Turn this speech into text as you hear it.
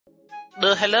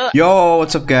Hello. Yo,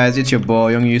 what's up guys, it's your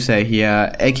boy Young Yusei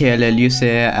here, aka Lil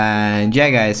Yusei, and yeah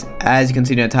guys, as you can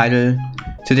see in the title,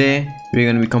 today we're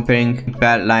going to be comparing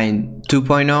Badlion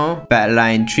 2.0,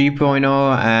 Badlion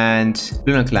 3.0 and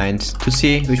Lunar Client to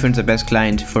see which one's the best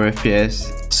client for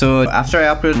FPS. So after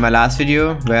I uploaded my last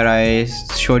video where I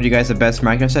showed you guys the best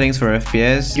micro settings for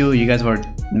FPS, you guys were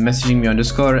messaging me on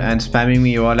Discord and spamming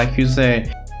me. You were like,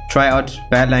 Yusei, try out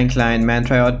Badlion Client, man,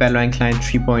 try out Badlion Client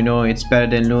 3.0, it's better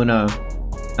than Lunar.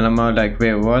 And I'm all like,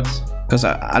 wait, what? Because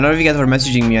a lot of you guys were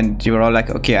messaging me and you were all like,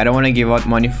 okay, I don't want to give out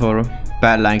money for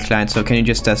Badlion Client, so can you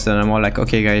just test it? And I'm all like,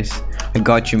 okay guys, I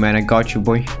got you, man, I got you,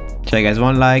 boy. So yeah guys,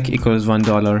 1 like equals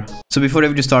 $1. So before the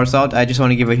video starts out, I just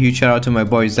want to give a huge shout out to my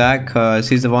boy Zach, because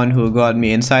he's the one who got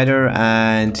me Insider,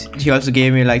 and he also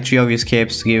gave me like 3 of his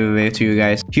capes to give away to you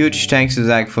guys. Huge thanks to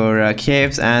Zach for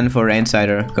capes and for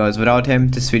Insider, because without him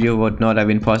this video would not have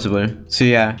been possible. So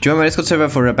yeah, join my Discord server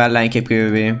for a Badlion cape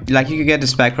giveaway. Like, you can get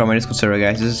this pack from my Discord server,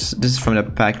 guys. This is from the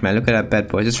pack, man. Look at that bad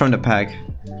boy. This is from the pack.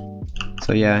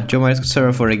 So yeah, join my Discord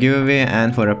server for a giveaway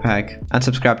and for a pack, and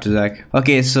subscribe to Zach.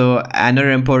 Okay, so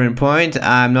another important point,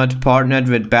 I'm not partnered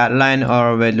with Badlion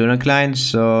or with Lunar Client,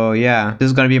 so yeah, this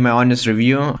is gonna be my honest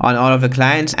review on all of the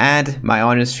clients and my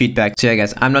honest feedback. So yeah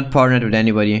guys, I'm not partnered with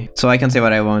anybody, so I can say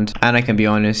what I want and I can be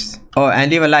honest. Oh,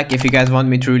 and leave a like if you guys want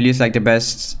me to release like the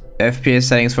best FPS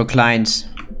settings for clients.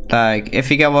 Like, if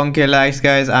you get 1k likes,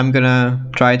 guys, I'm gonna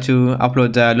try to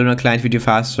upload the Lunar Client video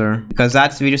faster, because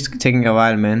that video's taking a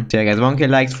while, man. So yeah guys, 1k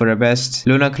likes for the best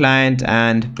Lunar Client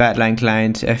and Badlion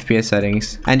Client FPS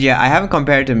settings. And yeah, I haven't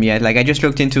compared them yet. Like, I just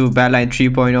looked into Badlion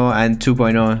 3.0 and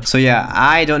 2.0. So yeah,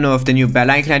 I don't know if the new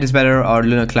Badlion Client is better or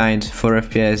Lunar Client for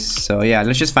FPS. So yeah,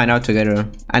 let's just find out together.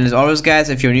 And as always guys,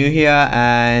 if you're new here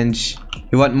and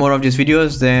you want more of these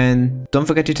videos, then don't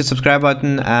forget to hit the subscribe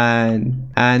button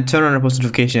and turn on the post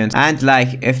notifications, and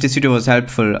like if this video was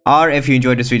helpful or if you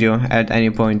enjoyed this video at any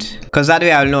point, because that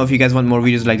way I'll know if you guys want more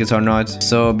videos like this or not.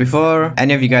 So before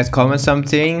any of you guys comment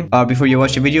something or before you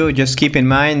watch the video, just keep in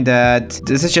mind that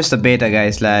this is just a beta,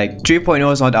 guys. Like,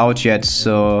 3.0 is not out yet,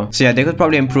 so yeah, they could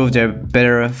probably improve their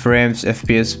better frames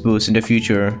FPS boost in the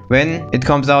future. When it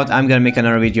comes out, I'm gonna make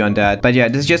another video on that. But yeah,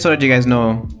 this is just so that you guys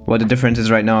know what the difference is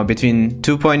right now between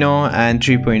 2.0 and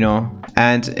 3.0,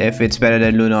 and if it's better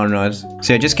than Lunar or not.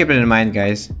 So yeah, just keep it in mind,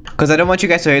 guys, because I don't want you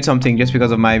guys to hate something just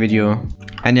because of my video.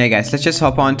 And yeah guys, let's just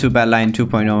hop on to Badlion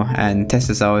 2.0 and test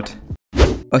this out.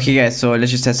 Okay guys, so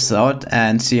let's just test this out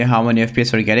and see how many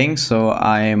FPS we're getting. So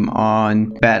I'm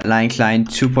on Badlion Client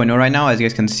 2.0 right now, as you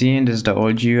guys can see. This is the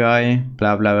old GUI,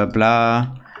 blah blah blah blah,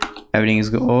 everything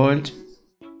is old.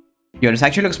 Yo, this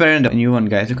actually looks better than the new one,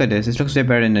 guys. Look at this. This looks way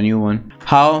better than the new one.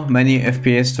 How many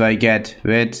FPS do I get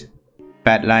with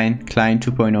Badlion Client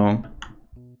 2.0?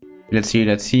 Let's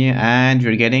see. And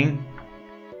we're getting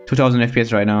 2000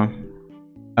 FPS right now.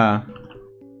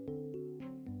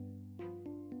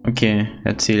 Okay,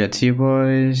 let's see,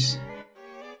 boys.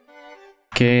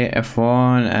 Okay,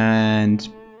 F1 and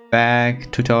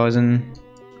back 2000.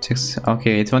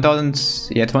 Okay, it's 1000.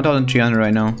 Yeah, it's 1300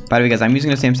 right now. By the way guys, I'm using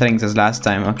the same settings as last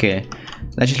time. Okay,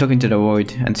 let's just look into the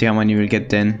void and see how many we'll get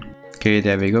then. Okay,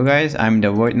 there we go guys, I'm in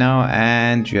the void now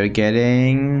and we are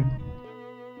getting,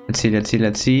 let's see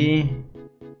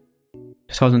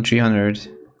 2300.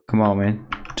 Come on, man.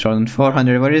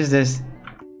 2400. What is this?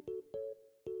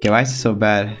 Okay, why is it so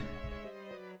bad?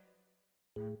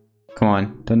 Come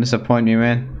on, don't disappoint me,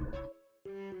 man.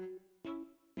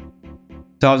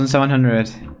 1700.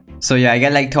 So yeah, I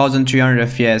get like 1300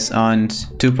 FPS on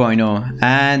 2.0,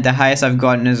 and the highest I've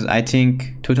gotten is I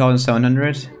think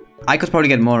 2700. I could probably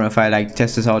get more if I like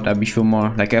test this out a few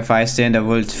more, like if I stay in the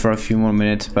vault for a few more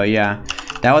minutes. But yeah,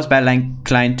 that was Badlion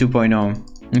Client 2.0.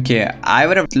 Okay, I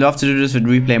would have loved to do this with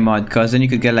replay mod, because then you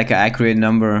could get like an accurate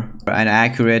number, an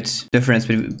accurate difference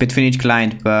between each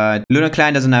client. But Lunar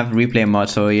Client doesn't have replay mod,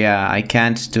 so yeah, I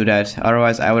can't do that.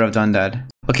 Otherwise I would have done that.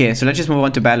 Okay, so let's just move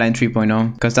on to Badlion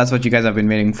 3.0, because that's what you guys have been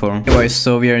waiting for. Anyways,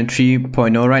 so we are in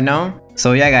 3.0 right now.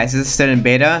 So yeah guys, this is still in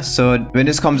beta, so when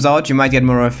this comes out you might get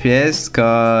more FPS,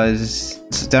 because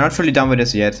they're not fully done with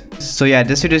this yet. So yeah,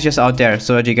 this video is just out there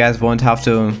so that you guys won't have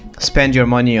to spend your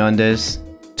money on this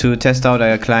to test out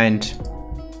a client.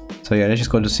 So yeah, let's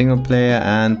just go to single player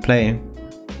and play.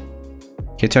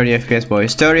 Okay, 30 FPS,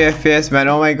 boys. 30 FPS, man.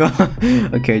 Oh my god.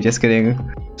 Okay, just kidding.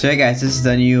 So yeah guys, this is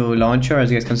the new launcher.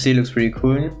 As you guys can see, it looks pretty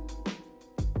cool.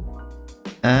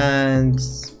 And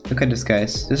look at this,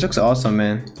 guys. This looks awesome,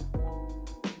 man.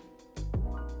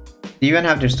 They even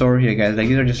have their store here, guys. Like,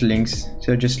 these are just links. These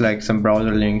are just like some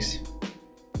browser links.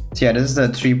 So yeah, this is the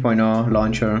 3.0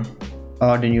 launcher,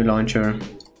 or the new launcher.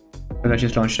 So let's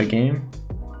just launch the game.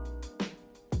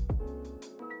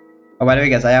 Oh, by the way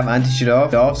guys, I have anti-cheat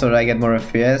off so that I get more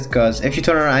FPS, because if you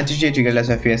turn on anti-cheat you get less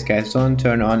FPS guys. Don't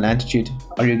turn on anti-cheat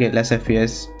or you get less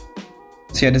FPS.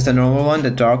 So yeah, this is the normal one, the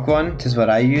dark one. This is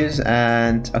what I use.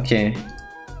 And okay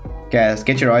guys,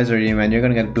 get your eyes ready man, you're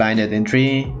gonna get blinded in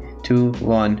 3, 2,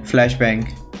 1,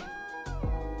 flashbang.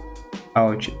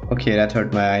 Ouch. Okay, that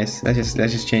hurt my eyes. Let's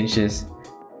just change this.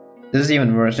 This is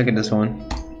even worse. Look at this one.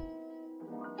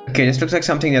 Okay, this looks like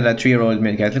something that a 3-year-old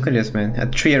made, guys. Look at this, man. A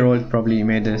 3-year-old probably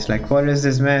made this. Like, what is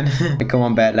this, man? Like, come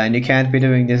on, Badlion. You can't be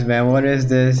doing this, man. What is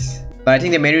this? But I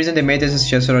think the main reason they made this is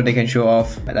just so that they can show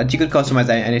off that you could customize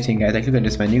anything, guys. Like, look at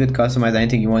this, man. You could customize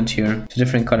anything you want here to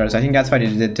different colors. I think that's why they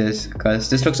did this, because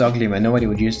this looks ugly, man. Nobody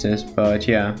would use this, but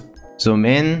yeah. Zoom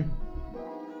in.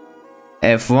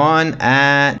 F1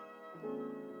 and...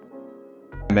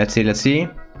 Let's see.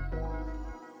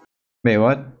 Wait,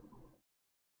 what?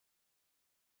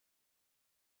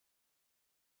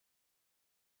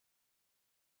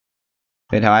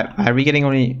 Wait, how are we getting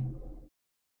only...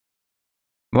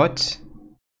 What?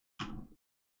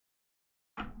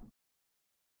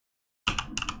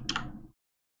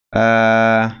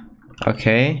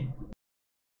 Okay.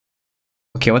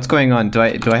 Okay, what's going on? Do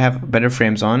I have better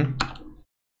frames on?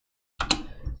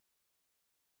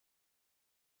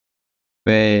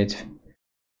 Wait.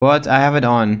 What? I have it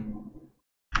on.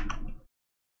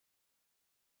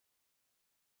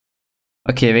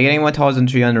 Okay, we're getting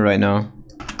 1300 right now.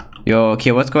 Yo,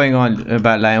 okay, what's going on,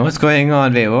 Badlion? What's going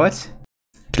on? Wait, what?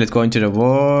 Okay, let's go into the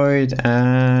void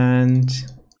and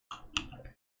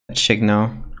let's check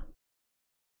now.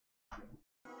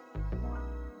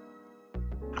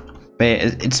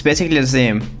 Wait, it's basically the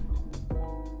same.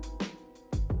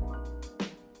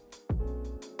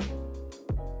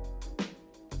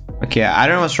 Okay, I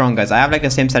don't know what's wrong, guys. I have like the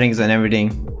same settings and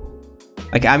everything.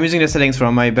 Like, I'm using the settings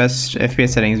from my best FPS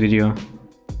settings video.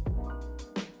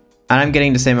 And I'm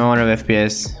getting the same amount of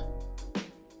FPS.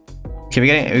 Okay,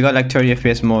 we got like 30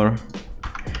 FPS more.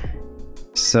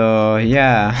 So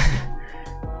yeah.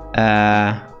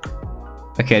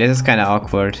 Okay, this is kind of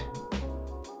awkward.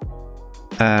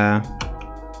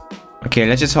 Okay,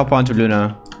 let's just hop on to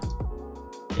Lunar.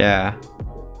 Yeah.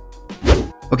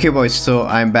 Okay boys, so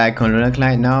I'm back on Lunar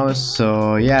Client now.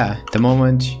 So yeah, the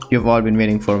moment you've all been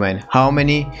waiting for, man. How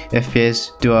many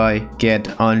FPS do I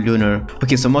get on Lunar?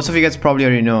 Okay, so most of you guys probably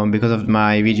already know because of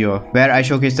my video where I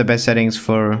showcase the best settings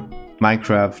for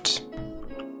Minecraft.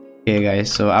 Okay guys,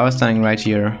 so I was standing right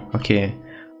here. Okay,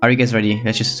 are you guys ready?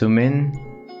 Let's just zoom in.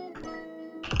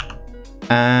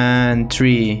 And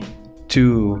 3,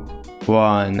 2,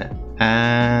 1,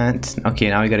 and okay,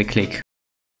 now we gotta click.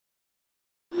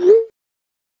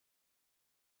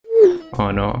 Oh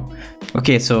no.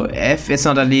 Okay, so if it's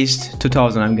not at least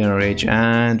 2000, I'm gonna rage.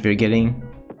 And we're getting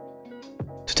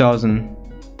 2000.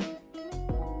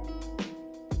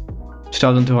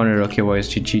 2200. Okay boys,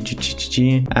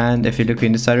 GG. And if you look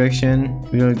in this direction,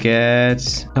 we'll get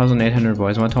 1800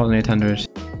 boys, 1800.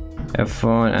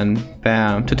 F1 and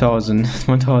bam, 2000,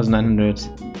 1900.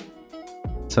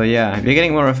 So yeah, we're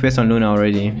getting more FPS on Luna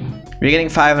already. We're getting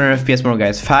 500 FPS more,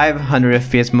 guys. 500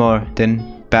 FPS more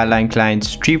than Badlion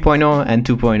Clients 3.0 and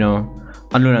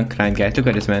 2.0 on Lunar Client, guys. Look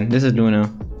at this, man. This is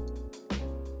Luna.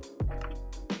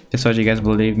 Just so you guys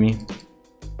believe me.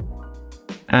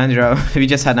 And we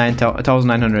just had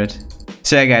 1900.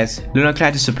 So yeah guys, Lunar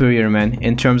Client is superior, man,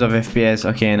 in terms of FPS.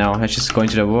 Okay, now let's just go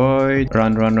into the void.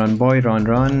 Run boy,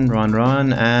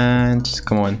 run, and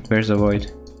come on, where's the void?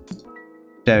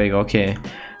 There we go. Okay,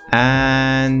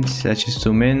 and let's just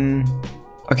zoom in.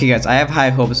 Okay guys, I have high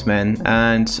hopes, man.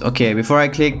 And okay, before I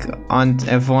click on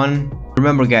F1,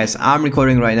 remember guys, I'm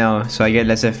recording right now, so I get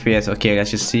less FPS. Okay,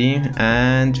 let's just see.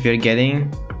 And we're getting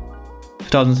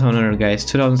 2700, guys.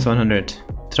 2700,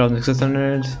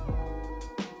 2600,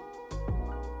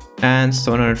 and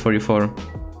 744,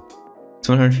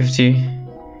 750.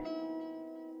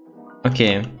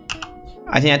 Okay,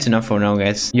 I think that's enough for now,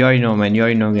 guys. You already know, man. You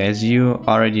already know, guys. You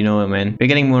already know, man. We're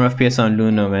getting more FPS on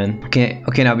Luna, man. Okay,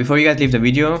 now before you guys leave the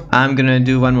video, I'm gonna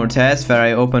do one more test where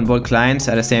I open both clients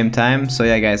at the same time. So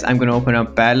yeah, guys, I'm gonna open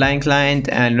up Badlion Client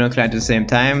and Lunar Client at the same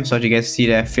time, so you guys see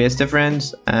the FPS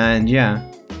difference. And yeah,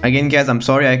 again, guys, I'm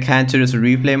sorry I can't do this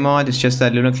replay mod. It's just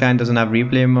that Lunar Client doesn't have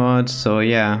replay mod. So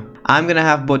yeah, I'm gonna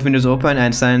have both windows open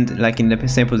and stand like in the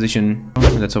same position.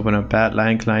 Let's open up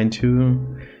Badlion Client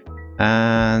 2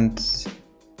 and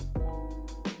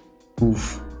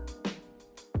oof.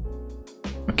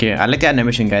 Okay, I like the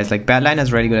animation, guys. Like, Badlion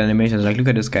has really good animations. Like, look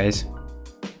at this, guys.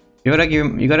 You gotta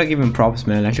give him props,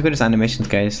 man. Like, look at his animations,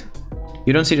 guys.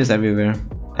 You don't see this everywhere.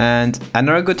 And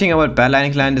another good thing about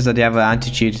Badlion Client is that they have an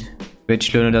anti-cheat,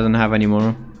 which Luna doesn't have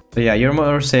anymore. So yeah, you're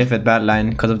more safe at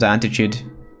Badlion because of the anti-cheat.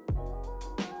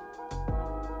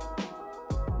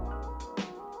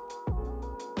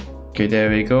 Okay,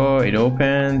 there we go, it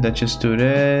opened. Let's just do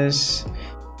this,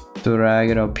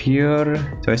 drag it up here.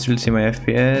 Do I still see my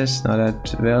FPS? Not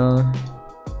that well.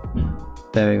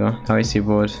 There we go, now I see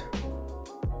both.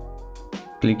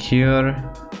 Click here,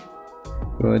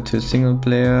 go to single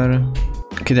player.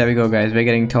 Okay, there we go guys, we're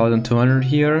getting 1200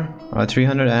 here, or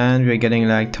 300, and we're getting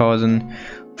like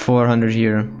 1400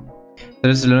 here. So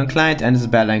this is Lunar Client and this is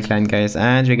Badlion Client guys,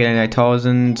 and we're getting like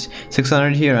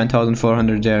 1600 here and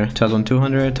 1400 there,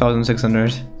 1200,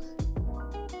 1600.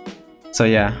 So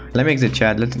yeah, let me exit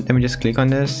chat. Let me just click on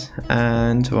this,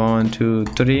 and 1 2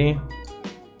 3,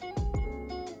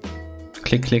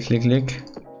 click click click click.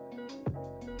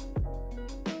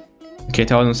 Okay,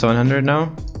 1700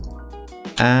 now,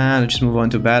 and let's just move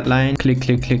on to Badlion. Click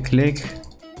click click click.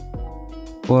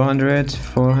 400,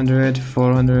 400,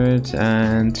 400,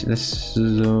 and let's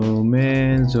zoom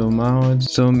in, zoom out,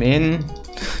 zoom in,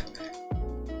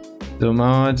 zoom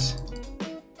out.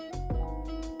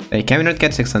 Hey, can we not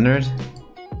get 600?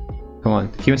 Come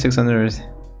on, give me 600.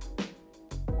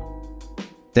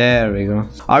 There we go.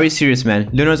 Are we serious, man?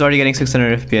 Lunar's already getting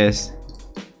 600 FPS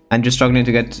and just struggling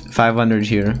to get 500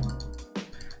 here.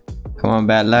 Come on,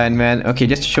 Badlion, man. Okay,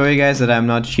 just to show you guys that I'm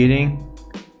not cheating.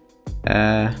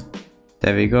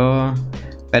 There we go.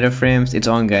 Better frames. It's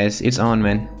on, guys. It's on,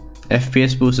 man.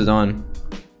 FPS boost is on.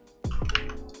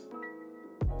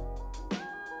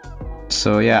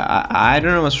 So yeah, I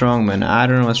don't know what's wrong, man. I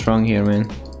don't know what's wrong here, man.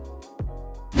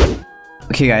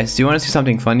 Okay guys, do you want to see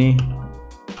something funny?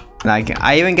 Like,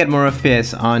 I even get more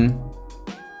FPS on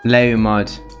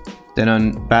Labymod than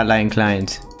on Badlion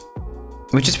Client,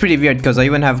 which is pretty weird because I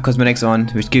even have cosmetics on,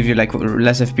 which give you like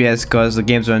less FPS because the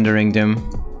game's rendering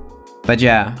them. But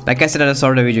yeah, like I said at the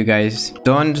start of the video guys,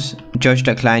 don't judge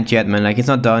the client yet, man. Like, it's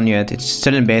not done yet, it's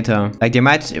still in beta. Like, they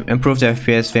might improve the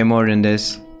FPS way more than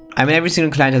this. I mean, every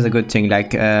single client has a good thing.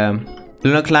 Like,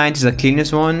 Lunar Client is the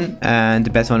cleanest one and the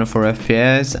best one for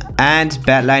FPS, and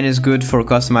Badlion is good for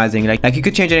customizing. Like you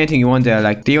could change anything you want there.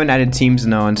 Like, they even added themes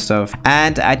now and stuff.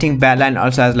 And I think Badlion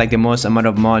also has like the most amount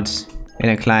of mods in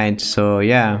a client. So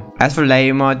yeah, as for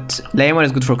Labymod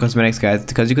is good for cosmetics guys,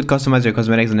 because you could customize your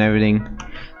cosmetics and everything.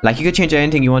 Like, you could change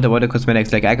anything you want about the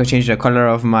cosmetics. Like, I could change the color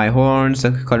of my horns, the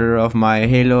color of my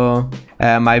halo,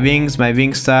 my wings, my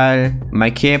wing style, my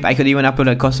cape. I could even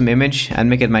upload a custom image and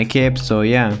make it my cape. So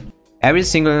yeah, every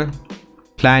single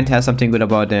client has something good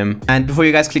about them. And before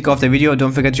you guys click off the video,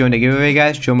 don't forget to join the giveaway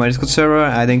guys. Join my Discord server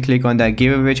and then click on that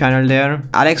giveaway channel there.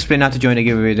 I'll explain how to join the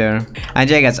giveaway there. And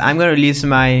yeah guys, I'm gonna release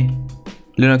my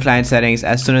Lunar Client settings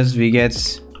as soon as we get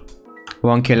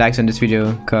 1k likes on this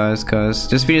video, cause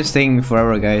this video is taking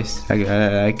forever guys.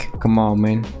 Like come on,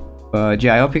 man. But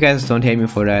yeah, I hope you guys don't hate me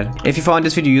for that. If you found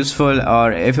this video useful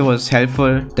or if it was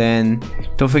helpful, then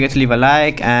don't forget to leave a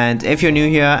like. And if you're new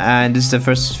here and this is the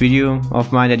first video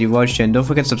of mine that you watched, then don't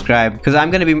forget to subscribe, because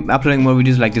I'm gonna be uploading more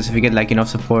videos like this if we get like enough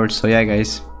support. So yeah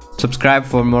guys, subscribe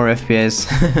for more FPS.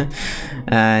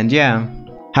 And yeah,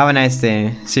 have a nice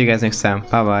day. See you guys next time.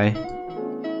 Bye bye.